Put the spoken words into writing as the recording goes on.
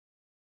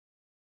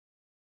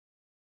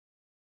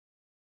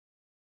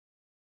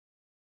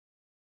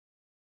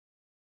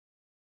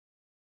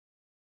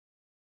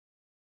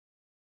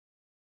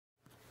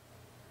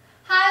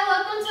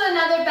welcome to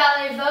another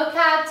ballet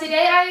vocab.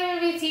 Today I am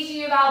going to be teaching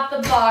you about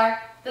the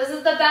bar. This is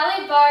the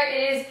ballet bar.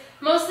 It is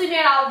mostly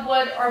made out of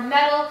wood or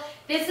metal.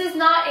 This is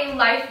not a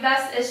life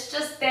vest. It's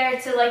just there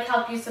to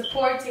help you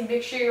support, to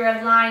make sure you're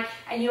in line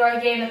and you are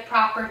getting the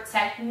proper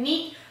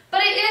technique.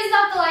 But it is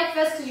not the life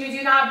vest because you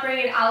do not bring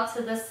it out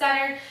to the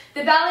center.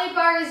 The ballet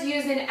bar is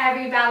used in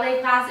every ballet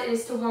class. It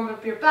is to warm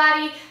up your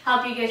body,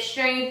 help you get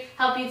strength,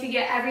 help you to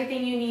get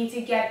everything you need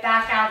to get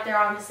back out there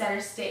on the center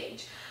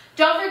stage.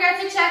 Don't forget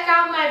to check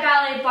out my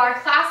ballet bar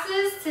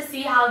classes to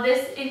see how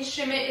this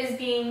instrument is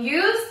being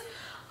used.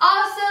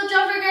 Also,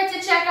 don't forget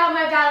to check out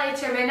my ballet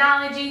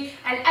terminology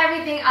and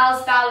everything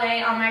else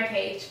ballet on my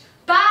page.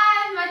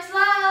 Bye! Much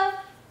love!